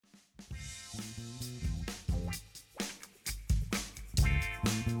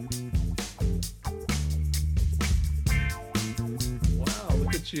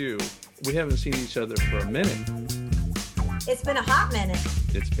at you. We haven't seen each other for a minute. It's been a hot minute.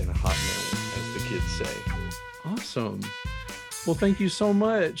 It's been a hot minute, as the kids say. Awesome. Well, thank you so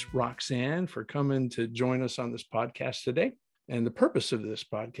much, Roxanne, for coming to join us on this podcast today. And the purpose of this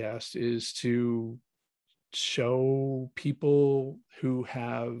podcast is to show people who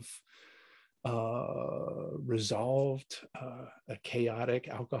have resolved a chaotic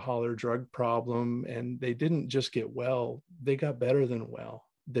alcohol or drug problem, and they didn't just get well, they got better than well.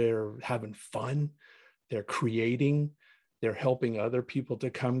 They're having fun, they're creating, they're helping other people to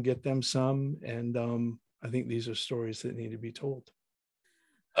come get them some. And I think these are stories that need to be told.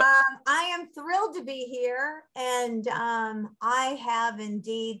 I am thrilled to be here, and I have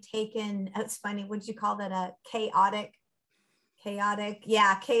indeed taken, it's funny, what did you call that, a chaotic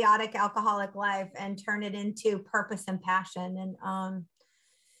alcoholic life, and turn it into purpose and passion.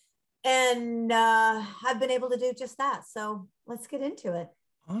 And I've been able to do just that. So let's get into it.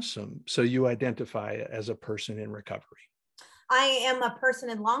 Awesome. So you identify as a person in recovery. I am a person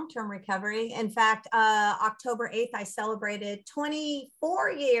in long-term recovery. In fact, October 8th, I celebrated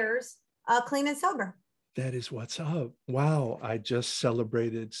 24 years clean and sober. That is what's up. Wow. I just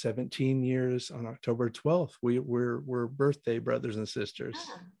celebrated 17 years on October 12th. We're birthday brothers and sisters.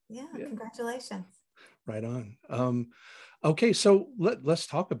 Yeah. Congratulations. Right on. Okay. So let's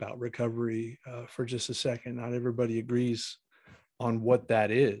talk about recovery for just a second. Not everybody agrees on what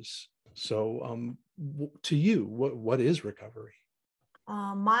that is. So to you, what is recovery?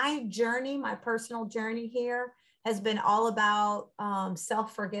 My journey, my personal journey here has been all about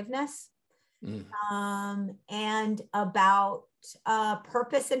self-forgiveness. And about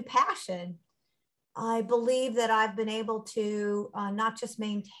purpose and passion. I believe that I've been able to not just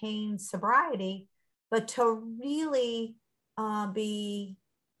maintain sobriety, but to really be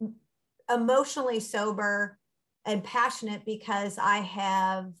emotionally sober and passionate, because I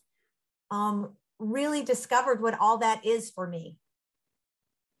have really discovered what all that is for me.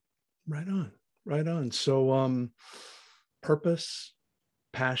 Right on. So purpose,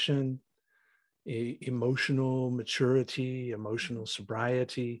 passion, emotional maturity, emotional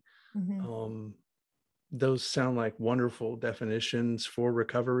sobriety. Those sound like wonderful definitions for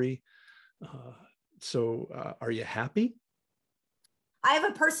recovery. So are you happy? I have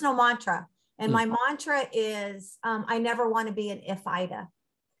a personal mantra, and my mantra is I never want to be an if I'da.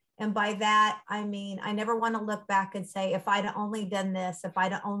 And by that, I mean, I never want to look back and say, if I'd only done this, if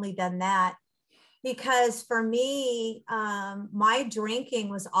I'd only done that. Because for me, my drinking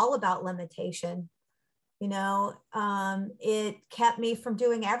was all about limitation. You know, it kept me from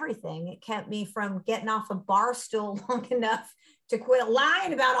doing everything. It kept me from getting off a bar stool long enough to quit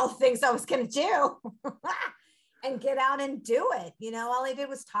lying about all the things I was going to do and get out and do it. You know, all I did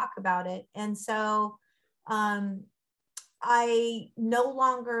was talk about it. And so I no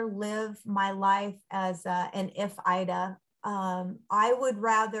longer live my life as an if I'da. I would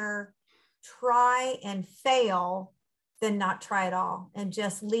rather try and fail than not try at all, and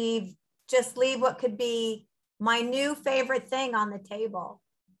just leave what could be my new favorite thing on the table.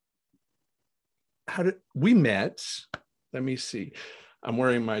 How did we met? Let me see. I'm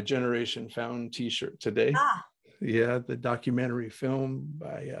wearing my Generation Found t-shirt today. Yeah, the documentary film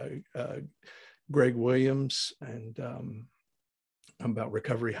by Greg Williams, and about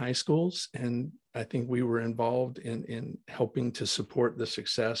recovery high schools. And I think we were involved in helping to support the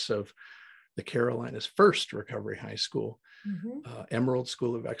success of the Carolina's first recovery high school, Emerald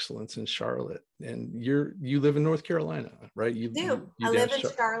School of Excellence in Charlotte. And you live in North Carolina, right? I live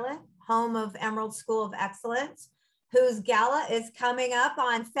in Charlotte, home of Emerald School of Excellence, whose gala is coming up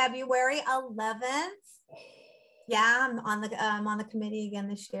on February 11th. Yeah, I'm on the committee again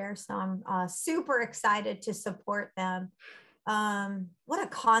this year, so I'm super excited to support them. What a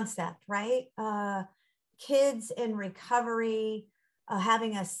concept, right? Kids in recovery,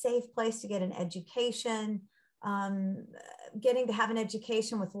 having a safe place to get an education, getting to have an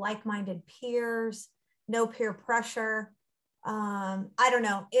education with like-minded peers, no peer pressure. I don't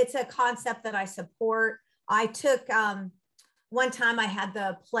know. It's a concept that I support. I took, one time I had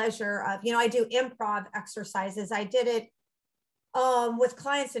the pleasure of, I do improv exercises. I did it with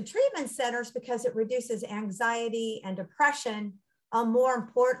clients in treatment centers because it reduces anxiety and depression. More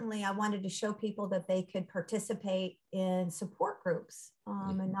importantly, I wanted to show people that they could participate in support groups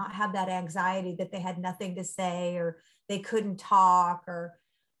and not have that anxiety that they had nothing to say or they couldn't talk.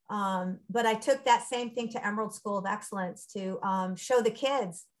 But I took that same thing to Emerald School of Excellence to show the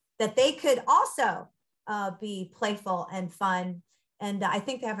kids that they could also be playful and fun. And I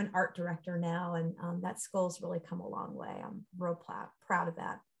think they have an art director now, and that school's really come a long way. I'm real proud of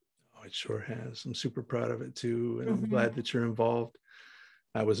that. Oh, it sure has. I'm super proud of it too. And I'm glad that you're involved.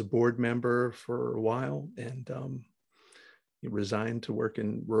 I was a board member for a while, and resigned to work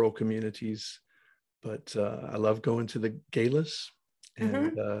in rural communities. But I love going to the galas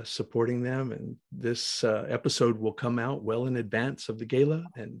and supporting them. And this episode will come out well in advance of the gala,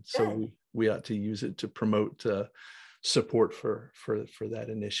 and so we ought to use it to promote support for that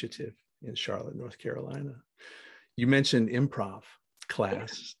initiative in Charlotte, North Carolina. You mentioned improv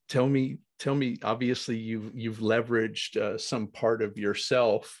class. Tell me. Obviously, you've leveraged some part of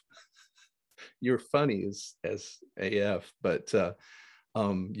yourself. You're funny as AF, but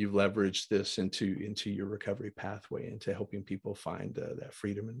you've leveraged this into your recovery pathway, into helping people find that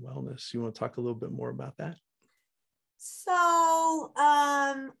freedom and wellness. You want to talk a little bit more about that? So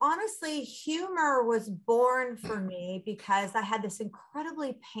honestly, humor was born for me because I had this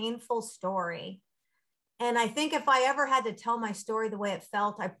incredibly painful story. And I think if I ever had to tell my story the way it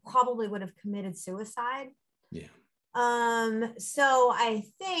felt, I probably would have committed suicide. Yeah. So I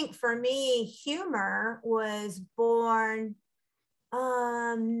think for me, humor was born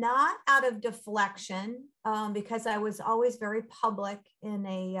not out of deflection, because I was always very public in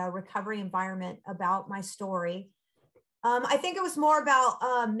a recovery environment about my story. I think it was more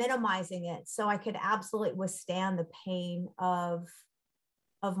about minimizing it so I could absolutely withstand the pain of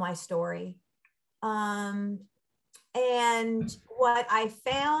my story. And what I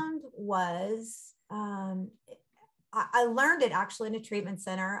found was, I learned it actually in a treatment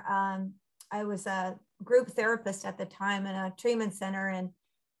center. I was a group therapist at the time in a treatment center, and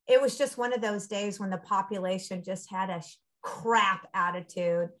it was just one of those days when the population just had a crap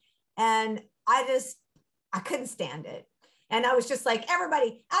attitude, and I couldn't stand it. And I was just like,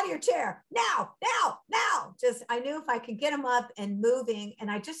 everybody out of your chair now. Just, I knew if I could get them up and moving, and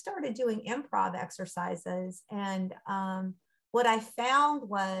I just started doing improv exercises. And what I found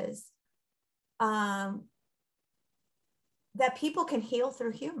was that people can heal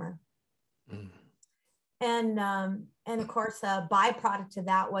through humor. And of course, a byproduct of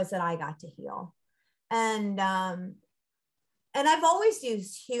that was that I got to heal. And I've always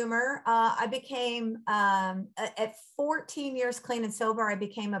used humor. I became, at 14 years clean and sober, I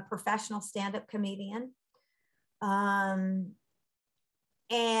became a professional stand-up comedian. And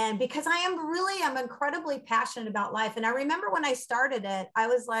because I'm incredibly passionate about life. And I remember when I started it, I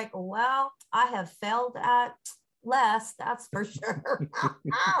was like, well, I have failed at less, that's for sure.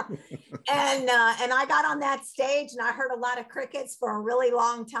 And I got on that stage and I heard a lot of crickets for a really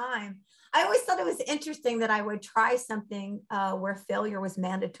long time. I always thought it was interesting that I would try something where failure was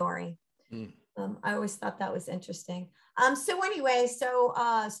mandatory. I always thought that was interesting. So anyway,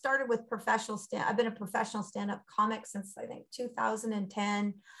 started with I've been a professional stand-up comic since I think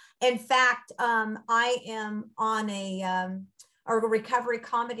 2010. In fact, I am on a recovery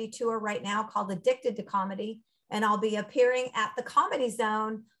comedy tour right now called Addicted to Comedy. And I'll be appearing at the Comedy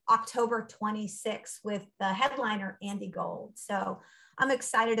Zone October 26th with the headliner, Andy Gold. So I'm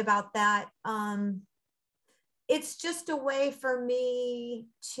excited about that. It's just a way for me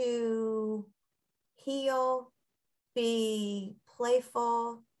to heal, be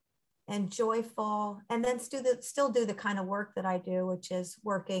playful and joyful, and then still do the kind of work that I do, which is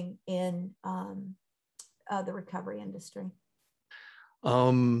working in the recovery industry.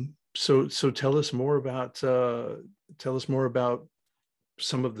 So tell us more about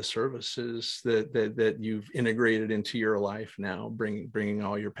some of the services that you've integrated into your life now, bringing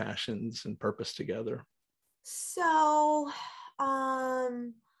all your passions and purpose together. So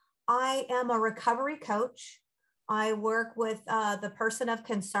I am a recovery coach. I work with the person of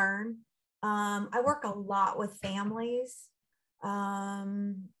concern. I work a lot with families,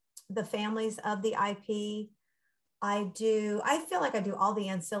 the families of the IP. I feel like I do all the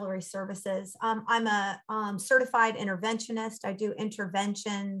ancillary services. I'm a certified interventionist. I do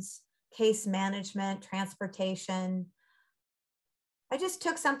interventions, case management, transportation. I just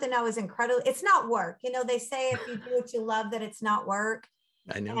took something that was incredible. It's not work. You know, they say if you do what you love, that it's not work.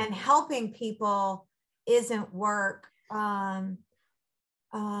 I know. And helping people isn't work. And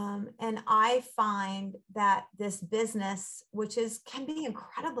I find that this business, which can be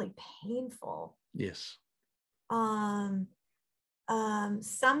incredibly painful. Yes.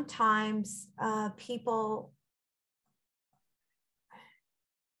 Sometimes people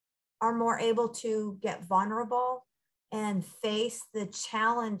are more able to get vulnerable and face the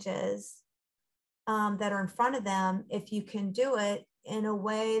challenges that are in front of them if you can do it in a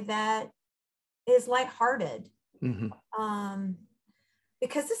way that is lighthearted.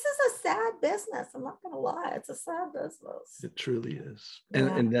 Because this is a sad business. I'm not going to lie. It's a sad business. It truly is.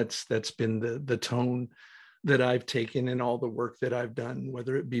 Yeah. And that's been the tone that I've taken in all the work that I've done,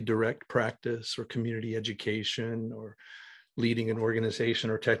 whether it be direct practice or community education or leading an organization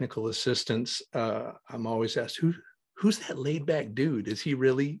or technical assistance, I'm always asked, who's that laid back dude? Is he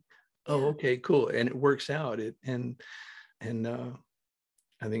really? Yeah. Oh, okay, cool. And it works out. And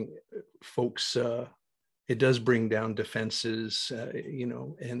I think folks, it does bring down defenses, you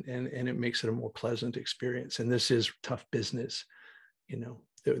know, and it makes it a more pleasant experience. And this is tough business, you know,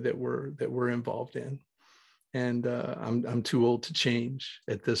 that we're involved in. And I'm too old to change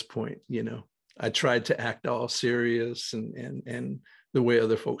at this point, you know. I tried to act all serious and the way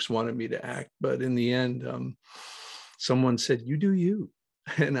other folks wanted me to act, but in the end, someone said, "You do you,"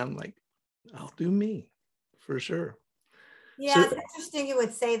 and I'm like, "I'll do me, for sure." Yeah, so, it's interesting you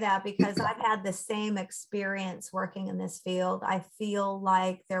would say that, because I've had the same experience working in this field. I feel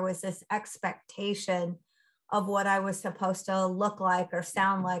like there was this expectation of what I was supposed to look like or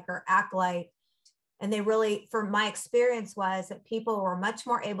sound like or act like. And they really, for my experience, was that people were much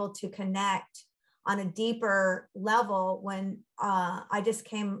more able to connect on a deeper level when I just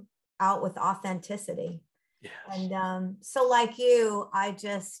came out with authenticity. Yes. And so like you,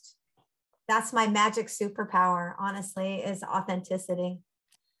 that's my magic superpower, honestly, is authenticity.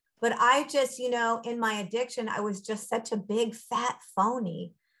 But I just, you know, in my addiction, I was just such a big fat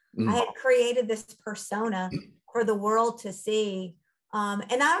phony. I had created this persona for the world to see. And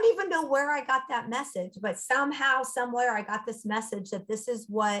I don't even know where I got that message, but somehow, somewhere I got this message that this is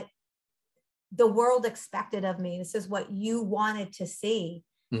what the world expected of me. This is what you wanted to see.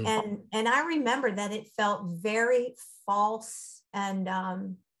 And I remember that it felt very false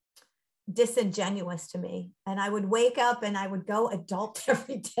and disingenuous to me. And I would wake up and I would go adult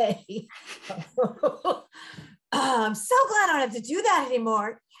every day. I'm so glad I don't have to do that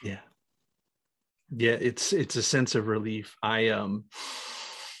anymore. Yeah. Yeah, it's a sense of relief. I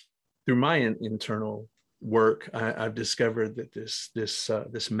through my internal work, I've discovered that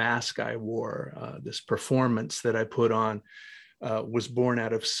this mask I wore, this performance that I put on, was born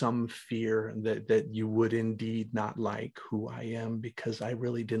out of some fear that you would indeed not like who I am, because I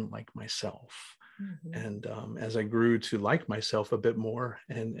really didn't like myself. And as I grew to like myself a bit more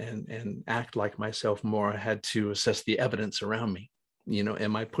and act like myself more, I had to assess the evidence around me. You know,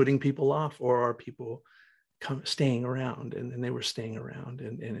 am I putting people off, or are people staying around? And they were staying around,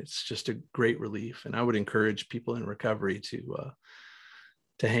 and it's just a great relief. And I would encourage people in recovery to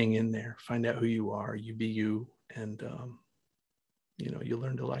hang in there, find out who you are, you be you, and you know, you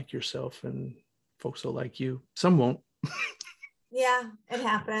learn to like yourself, and folks will like you. Some won't. Yeah, it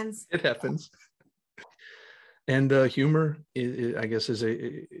happens. It happens. And humor, I guess, is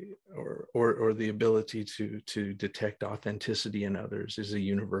or the ability to detect authenticity in others is a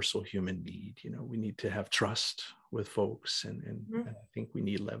universal human need. You know, we need to have trust with folks, and I think we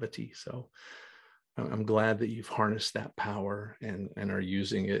need levity. So I'm glad that you've harnessed that power and are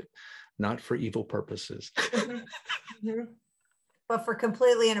using it not for evil purposes, but for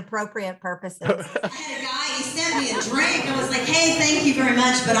completely inappropriate purposes. I had a guy, he sent me a drink. I was like, "Hey, thank you very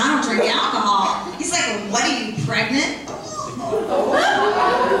much, but I don't drink alcohol." He's like, "Well, what, are you pregnant?"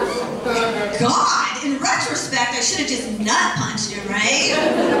 God, in retrospect, I should have just nut punched him, right?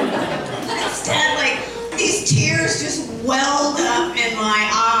 Instead, like, these tears just welled up in my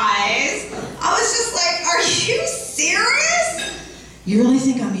eyes. I was just like, "Are you serious? You really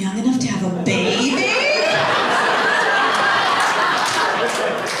think I'm young enough to have a baby?"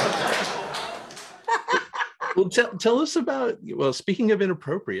 Well, tell us about, well, speaking of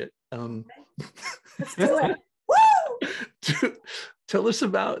inappropriate, let's do it. Woo! Tell us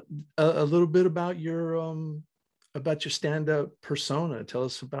about a little bit about your stand-up persona. Tell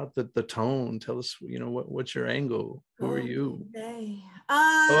us about the tone. Tell us, you know, what's your angle? Who are you?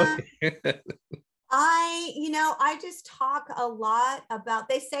 I just talk a lot about,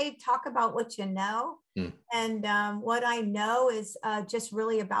 they say, talk about what you know. And what I know is just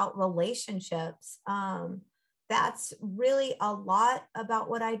really about relationships. That's really a lot about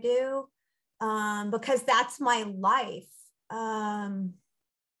what I do, because that's my life. I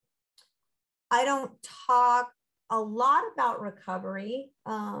don't talk a lot about recovery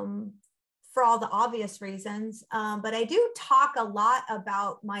for all the obvious reasons, but I do talk a lot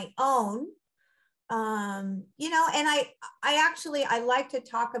about my own. You know, and I like to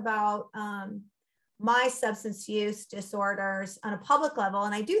talk about my substance use disorders on a public level.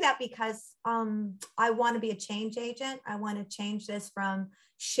 And I do that because I want to be a change agent. I want to change this from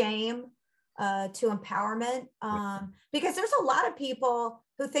shame to empowerment, because there's a lot of people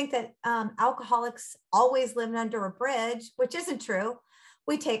who think that alcoholics always live under a bridge, which isn't true.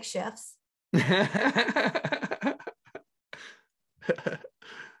 We take shifts.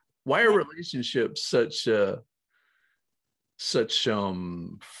 Why are relationships such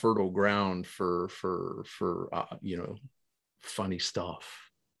fertile ground for you know, funny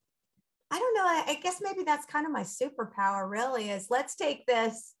stuff. I don't know. I guess maybe that's kind of my superpower, really, is let's take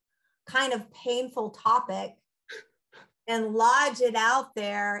this kind of painful topic and lodge it out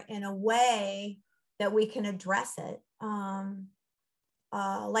there in a way that we can address it.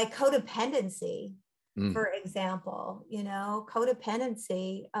 Like codependency, for example,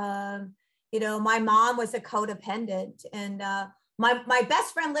 codependency. My mom was a codependent, and my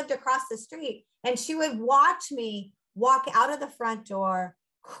best friend lived across the street, and she would watch me walk out of the front door,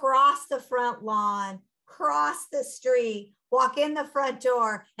 cross the front lawn, cross the street, walk in the front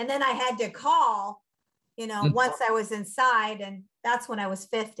door, and then I had to call, once I was inside, and that's when I was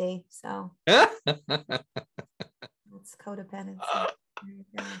 50. So it's codependency.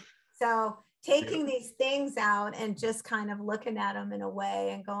 So taking these things out and just kind of looking at them in a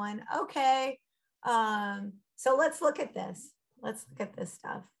way and going, okay, so let's look at this. Let's look at this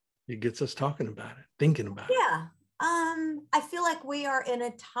stuff. It gets us talking about it, thinking about it. Yeah. I feel like we are in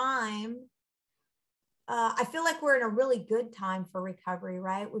a time, I feel like we're in a really good time for recovery,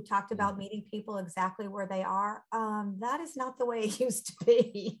 right? We talked about meeting people exactly where they are. That is not the way it used to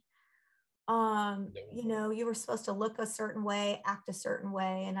be. You were supposed to look a certain way, act a certain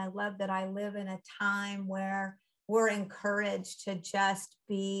way. And I love that I live in a time where we're encouraged to just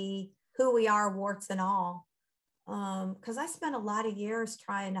be who we are, warts and all. Because I spent a lot of years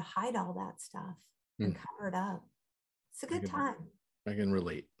trying to hide all that stuff and cover it up. It's a good time. I can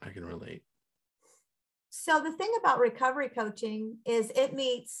relate. So the thing about recovery coaching is it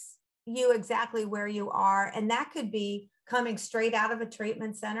meets you exactly where you are. And that could be coming straight out of a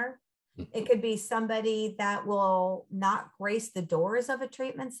treatment center. It could be somebody that will not grace the doors of a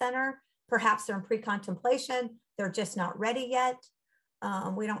treatment center. Perhaps they're in pre-contemplation. They're just not ready yet.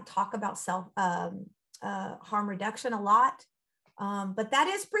 We don't talk about harm reduction a lot, but that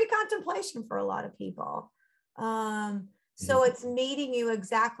is pre-contemplation for a lot of people. So it's meeting you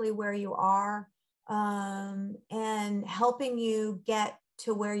exactly where you are, and helping you get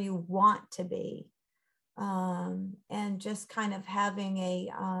to where you want to be, and just kind of having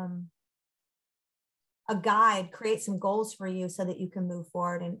a guide, create some goals for you so that you can move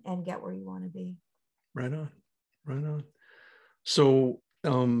forward and get where you want to be. Right on. So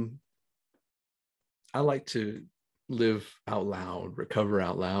I like to live out loud, recover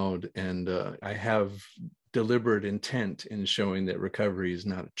out loud, and I have deliberate intent in showing that recovery is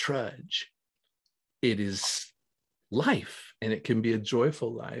not a trudge. It is life, and it can be a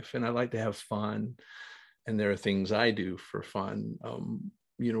joyful life, and I like to have fun, and there are things I do for fun.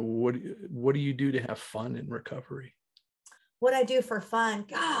 What do you do to have fun in recovery? What I do for fun,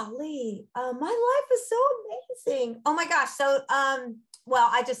 golly, my life is so amazing. Oh my gosh. So, well,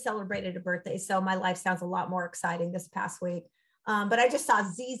 I just celebrated a birthday, so my life sounds a lot more exciting this past week. But I just saw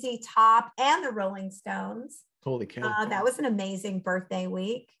ZZ Top and the Rolling Stones. Holy cow. That was an amazing birthday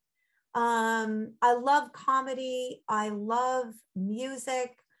week. I love comedy. I love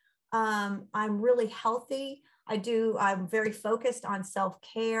music. I'm really healthy. I'm very focused on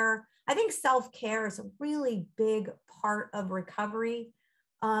self-care. I think self-care is a really big part of recovery.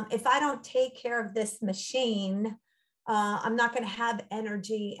 If I don't take care of this machine, I'm not going to have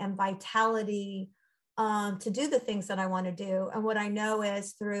energy and vitality to do the things that I want to do. And what I know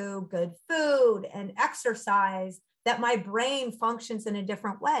is through good food and exercise that my brain functions in a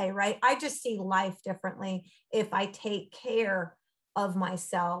different way, right? I just see life differently if I take care of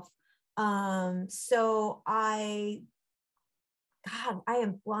myself. I'm not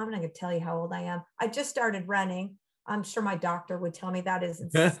going to tell you how old I am. I just started running. I'm sure my doctor would tell me that is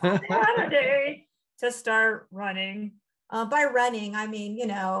insanity to start running. By running, I mean,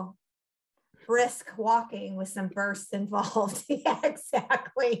 brisk walking with some bursts involved. Yeah,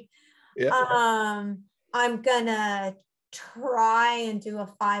 exactly. Yeah. I'm gonna try and do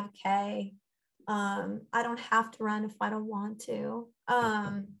a 5K. I don't have to run if I don't want to.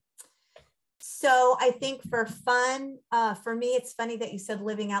 So I think for fun, for me, it's funny that you said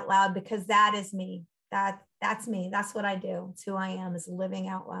living out loud, because that is me. That's me. That's what I do. It's who I am, is living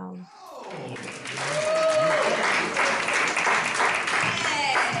out loud. Hey,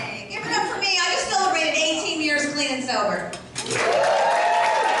 give it up for me. I just celebrated 18 years clean and sober.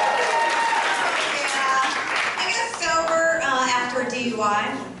 I got sober after a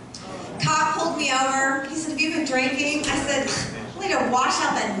DUI. Cop pulled me over. He said, "Have you been drinking?" I said, "I need to wash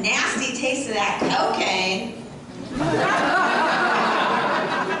out the nasty taste of that cocaine."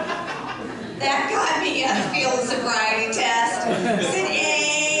 That got me a field sobriety test. I said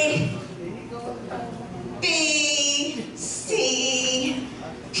A, B, C,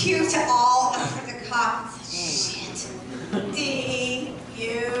 puke to all over the cop. I said, "Shit, D,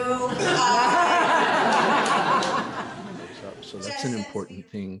 U, I." That's an important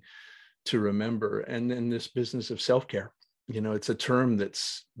thing to remember. And then this business of self-care, it's a term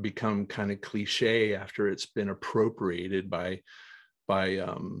that's become kind of cliche after it's been appropriated by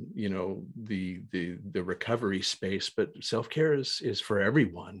the recovery space. But self-care is for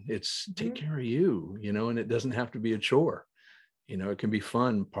everyone. It's take care of you, and it doesn't have to be a chore. It can be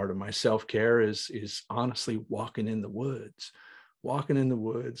fun. Part of my self-care is honestly walking in the woods,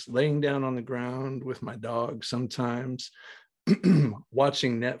 laying down on the ground with my dog sometimes,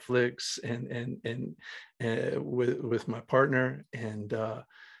 watching Netflix and with my partner. And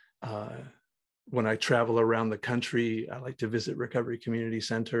when I travel around the country, I like to visit recovery community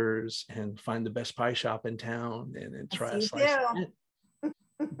centers and find the best pie shop in town and try a slice of it.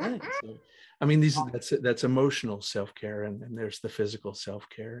 Right. So, I mean, that's emotional self-care, and there's the physical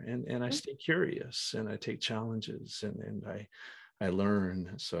self-care, and I stay curious, and I take challenges, and I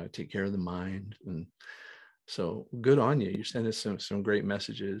learn. So I take care of the mind, and so good on you. You're sending some great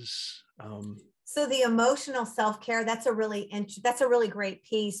messages. So the emotional self-care, that's a really great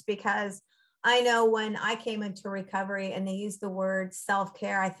piece, because I know when I came into recovery and they used the word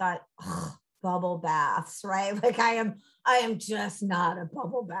self-care, I thought, oh, bubble baths, right? Like I am just not a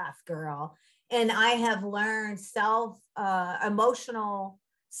bubble bath girl. And I have learned emotional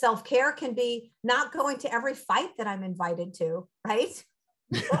self-care can be not going to every fight that I'm invited to, right?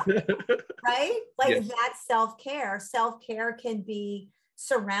 Right? Like yes. That's self-care. Self-care can be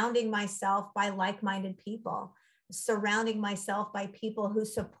surrounding myself by like-minded people, surrounding myself by people who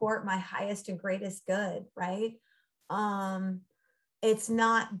support my highest and greatest good, right? It's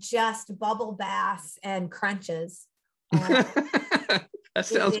not just bubble baths and crunches. That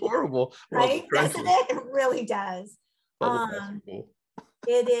sounds horrible, right? Doesn't it? It really does. Bubble baths are cool.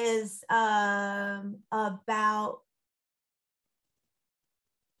 It is about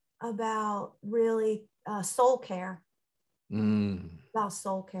really soul care. About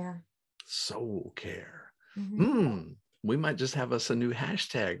soul care. Soul care. Mm-hmm. We might just have us a new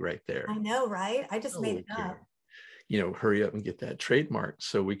hashtag right there. I know, right? I just made it up. Hurry up and get that trademark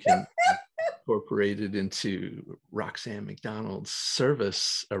so we can incorporate it into Roxanne McDonald's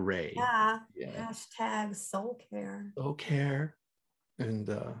service array. Yeah. Hashtag soul care. Soul care. And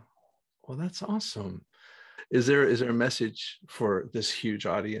well, that's awesome. Is there a message for this huge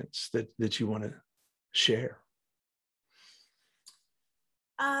audience that you want to share?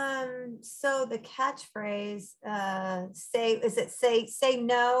 So the catchphrase, say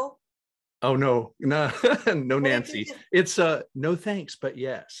no. Oh, no, Nancy. It's no thanks, but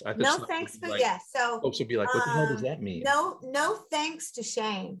yes. No thanks, but yes. So folks will be like, what the hell does that mean? No thanks to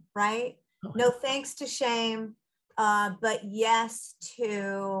shame, right? Oh, no thanks to shame, but yes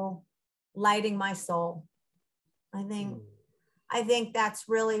to lighting my soul. I think that's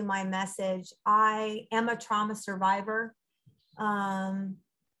really my message. I am a trauma survivor.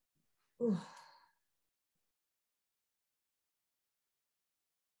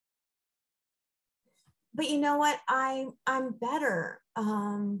 But you know what? I'm better.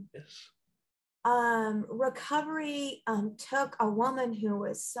 Yes. Recovery took a woman who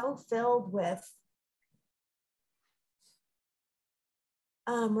was so filled with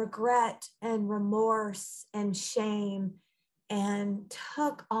regret and remorse and shame, and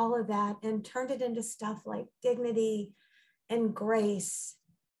took all of that and turned it into stuff like dignity and grace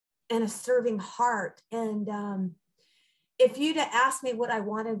and a serving heart. And if you'd have asked me what I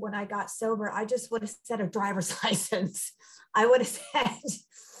wanted when I got sober, I just would have said a driver's license. I would have said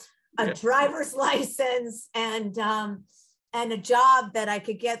a driver's license and a job that I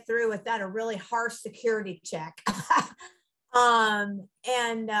could get through without a really harsh security check. And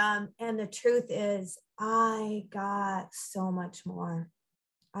the truth is, I got so much more.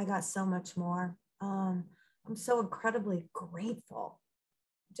 I'm so incredibly grateful,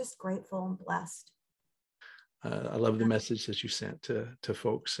 just grateful and blessed. I love the message that you sent to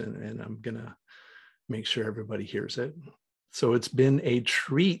folks, and I'm gonna make sure everybody hears it. So it's been a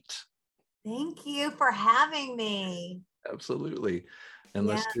treat. Thank you for having me. Absolutely. And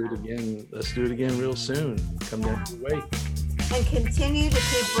let's do it again. Let's do it again real soon. Come down your way. And continue to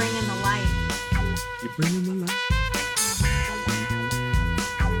keep bringing the light. Keep bringing the light.